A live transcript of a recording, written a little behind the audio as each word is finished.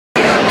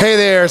Hey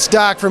there, it's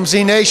Doc from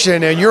Z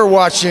Nation, and you're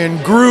watching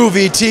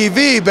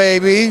Groovey.TV,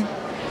 baby.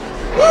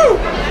 Woo!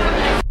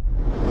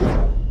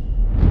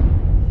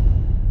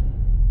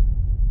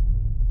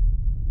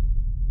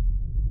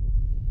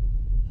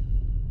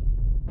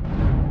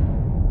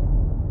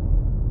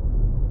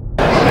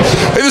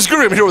 Hey, this is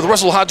Groovey. I'm here with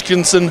Russell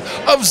Hodgkinson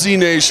of Z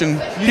Nation.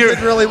 You did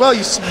really well.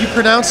 You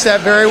pronounced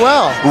that very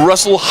well.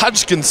 Russell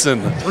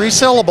Hodgkinson. 3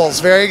 syllables.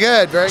 Very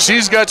good. Very good.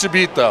 She's got you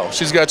beat, though.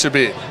 She's got you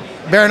beat.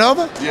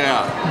 Baranova?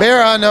 Yeah.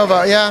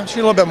 Baranova, yeah, she's a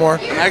little bit more.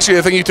 And actually,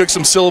 I think you took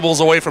some syllables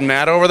away from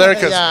Nat over there,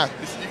 because yeah.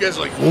 You guys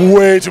are like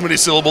way too many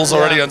syllables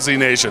already on Z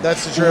Nation.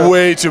 That's the truth.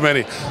 Way too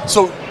many.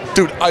 So,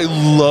 dude, I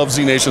love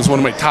Z Nation. It's one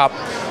of my top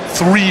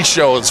 3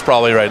 shows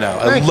probably right now.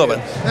 I love it.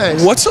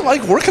 Thanks. What's it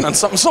like working on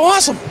something so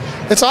awesome?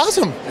 It's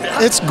awesome.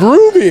 It's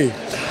groovy.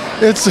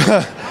 It's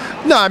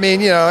no, I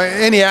mean, you know,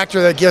 any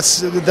actor that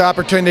gets the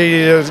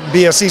opportunity to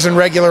be a season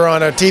regular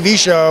on a TV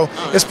show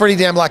is pretty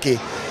damn lucky,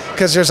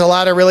 because there's a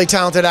lot of really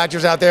talented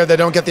actors out there that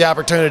don't get the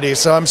opportunity.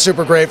 So I'm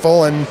super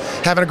grateful and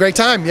having a great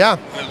time. Yeah.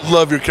 I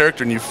love your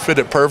character, and you fit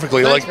it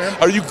perfectly. Thanks, like,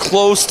 man. are you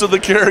close to the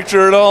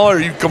character at all, or are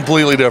you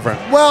completely different?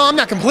 Well, I'm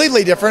not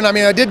completely different. I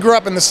mean, I did grow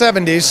up in the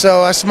 70s,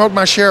 so I smoked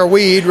my share of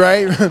weed,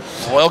 right?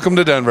 Welcome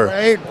to Denver.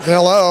 Right?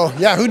 Hello.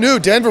 Yeah, who knew?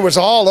 Denver was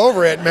all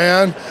over it,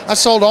 man. I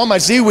sold all my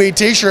Z-Weed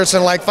t-shirts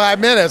in like 5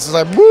 minutes. It's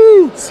like,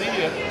 woo! See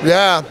ya.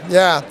 Yeah,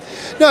 yeah.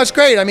 No, it's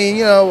great. I mean,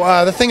 you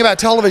know, the thing about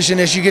television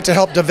is you get to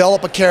help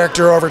develop a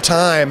character over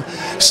time.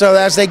 So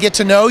as they get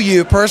to know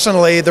you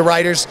personally, the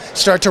writers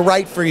start to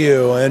write for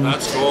you, and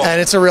That's cool. and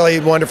it's a really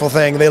wonderful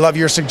thing. They love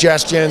your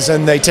suggestions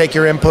and they take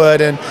your input.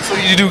 And So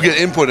you do get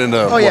input into.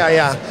 oh yeah,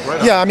 yeah,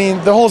 Right on. yeah. I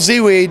mean, the whole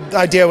Z-Weed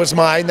idea was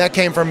mine. That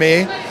came from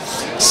me.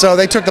 So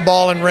they took the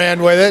ball and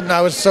ran with it, and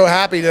I was so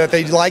happy that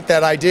they liked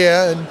that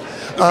idea. And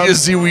There'll be a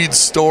Z-Weed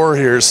store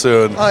here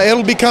soon.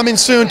 it'll be coming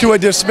soon to a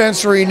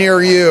dispensary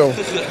near you,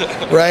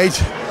 right?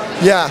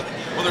 Yeah.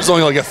 Well, there's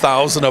only like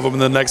 1,000 of them in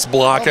the next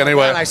block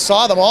anyway. And I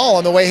saw them all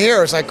on the way here.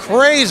 It was like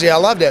crazy. I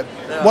loved it.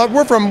 Yeah. Well,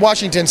 we're from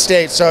Washington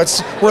State, so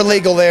we're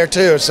legal there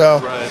too. So,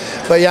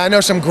 Right. but yeah, I know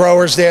some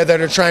growers there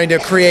that are trying to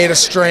create a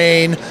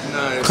strain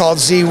called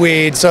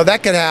Z-Weed, so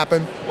that could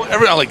happen.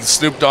 Well, like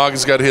Snoop Dogg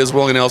has got his,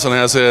 Willie Nelson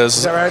has his.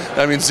 Is that right?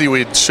 I mean,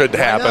 Z-Weed should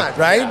happen. Not,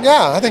 right?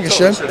 Yeah, I think it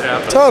Totally should. should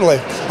happen. Totally.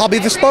 I'll be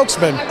the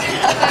spokesman.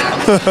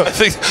 I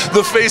think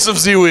the face of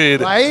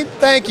Z-Weed. Right?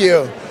 Thank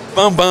you.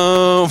 Bum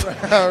bum.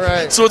 All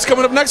right. So what's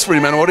coming up next for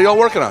you, man? What are y'all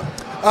working on?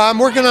 I'm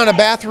working on a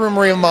bathroom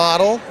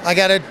remodel. I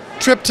got a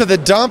trip to the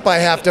dump I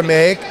have to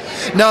make.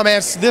 No,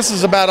 man, this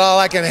is about all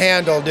I can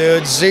handle,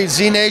 dude.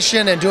 Z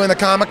Nation and doing the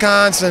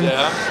Comic-Cons, and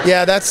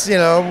yeah, that's, you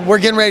know, we're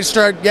getting ready to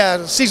start.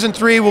 Yeah, season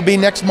 3 will be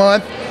next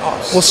month.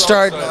 We'll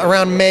start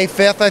around May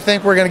 5th, I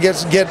think. We're gonna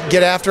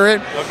get after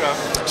it.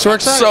 Okay. So we're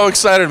excited. So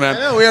excited, man.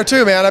 Yeah, we are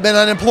too, man. I've been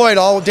unemployed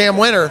all damn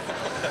winter.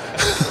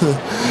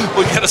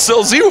 We gotta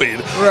sell Z-Weed.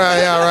 Right,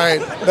 yeah, right.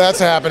 That's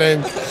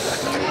happening.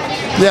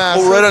 Yeah.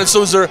 Well, right on.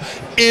 So is there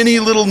any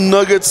little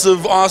nuggets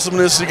of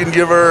awesomeness you can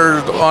give our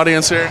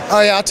audience here?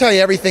 Oh yeah, I'll tell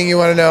you everything you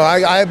want to know.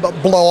 I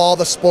blow all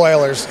the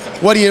spoilers.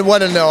 What do you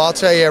want to know? I'll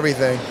tell you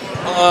everything.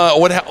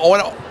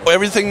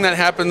 Everything that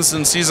happens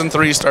in season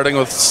 3, starting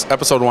with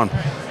episode 1.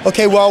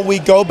 Okay, well, we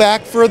go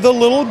back for the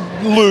little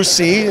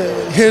Lucy,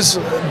 his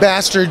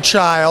bastard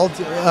child,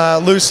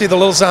 Lucy, the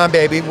little zombie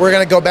baby. We're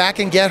going to go back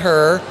and get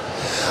her.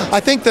 I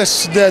think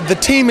the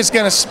team is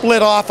going to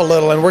split off a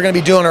little, and we're going to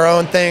be doing our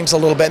own things a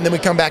little bit, and then we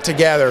come back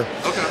together.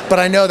 Okay. But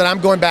I know that I'm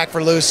going back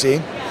for Lucy.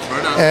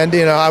 Right on. And,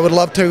 you know, I would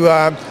love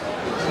to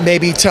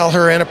maybe tell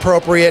her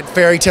inappropriate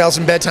fairy tales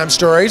and bedtime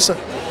stories.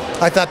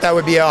 I thought that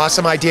would be an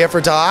awesome idea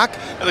for Doc.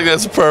 I think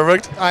that's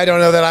perfect. I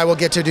don't know that I will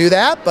get to do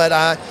that, but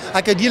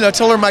I could, you know,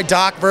 tell her my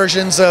Doc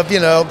versions of,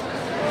 you know,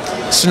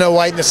 Snow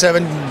White and the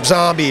 7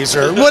 Zombies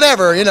or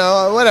whatever, you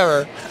know,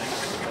 whatever.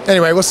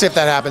 Anyway, we'll see if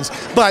that happens.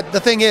 But the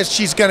thing is,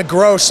 she's going to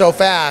grow so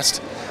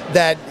fast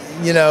that,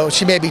 you know,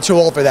 she may be too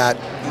old for that.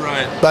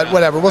 Right. But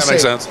whatever, we'll see.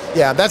 That makes sense.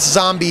 Yeah, that's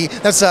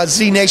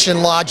Z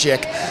Nation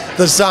logic.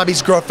 The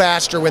zombies grow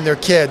faster when they're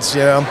kids,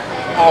 you know.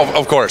 Oh,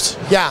 of course.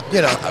 Yeah,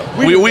 you know.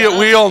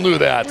 We all knew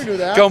that. We knew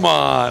that. Come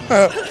on.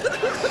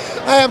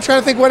 I'm trying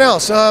to think what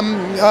else.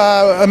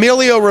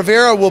 Emilio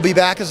Rivera will be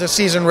back as a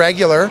season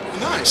regular.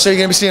 Nice. So you're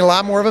going to be seeing a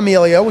lot more of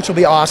Emilio, which will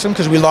be awesome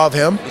because we love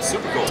him. That's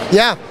super cool.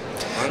 Yeah.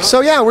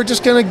 So yeah, we're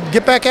just going to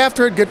get back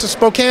after it, get to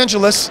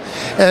Spokangeles,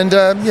 and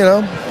you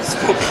know,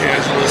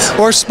 Spokangeles.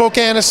 or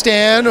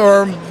Spokanistan,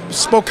 or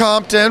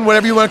Spokompton,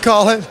 whatever you want to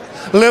call it,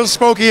 Little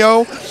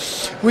Spokio.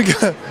 We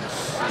got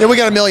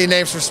a million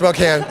names for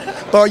Spokane.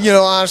 But, you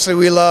know, honestly,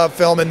 we love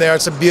filming there.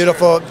 It's a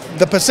beautiful,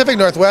 the Pacific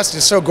Northwest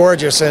is so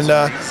gorgeous, and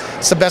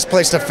it's the best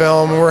place to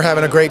film, and we're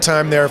having a great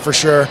time there for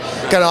sure.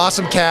 Got an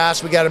awesome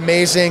cast. We got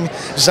amazing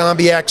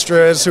zombie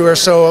extras who are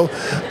so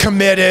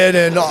committed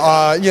and,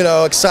 you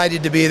know,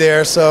 excited to be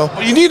there. So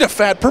Well, you need a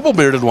fat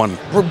purple-bearded one.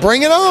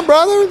 bring it on,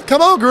 brother.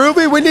 Come on,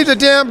 Groovy. We need a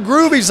damn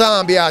groovy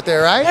zombie out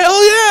there, right?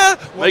 Hell yeah!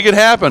 Make it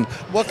happen.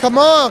 Well, come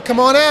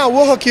on out.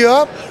 We'll hook you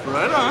up.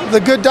 Right on. The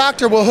good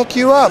doctor will hook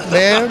you up,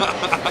 man.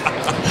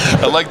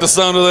 I like the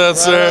sound of that,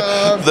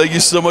 sir. Thank you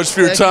so much for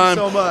your time.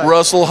 So much.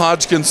 Russell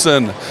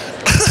Hodgkinson. All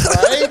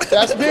right,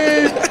 that's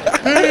me.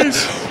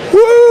 Peace.